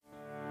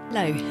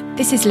Hello,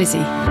 this is Lizzie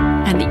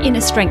and the Inner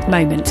Strength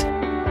Moment.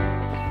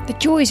 The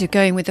joys of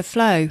going with the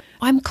flow.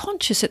 I'm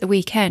conscious at the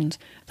weekend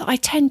that I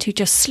tend to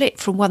just slip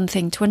from one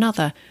thing to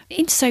another.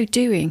 In so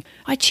doing,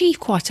 I achieve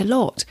quite a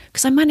lot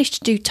because I manage to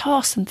do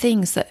tasks and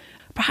things that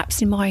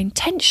perhaps in my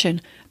intention,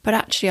 but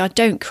actually I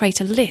don't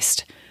create a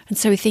list. And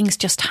so things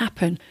just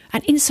happen.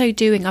 And in so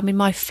doing, I'm in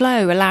my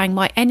flow, allowing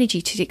my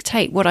energy to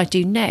dictate what I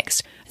do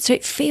next. So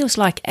it feels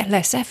like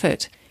less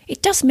effort.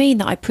 It does mean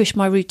that I push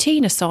my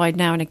routine aside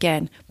now and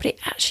again, but it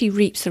actually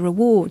reaps the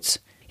rewards.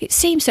 It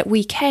seems that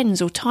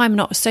weekends or time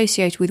not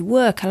associated with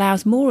work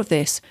allows more of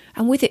this,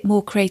 and with it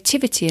more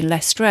creativity and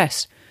less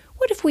stress.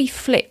 What if we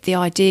flipped the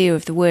idea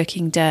of the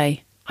working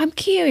day? I'm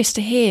curious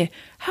to hear,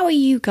 how are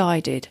you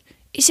guided?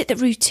 Is it the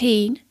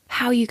routine,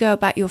 how you go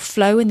about your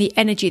flow and the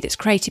energy that's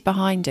created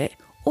behind it,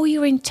 or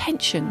your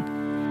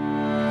intention?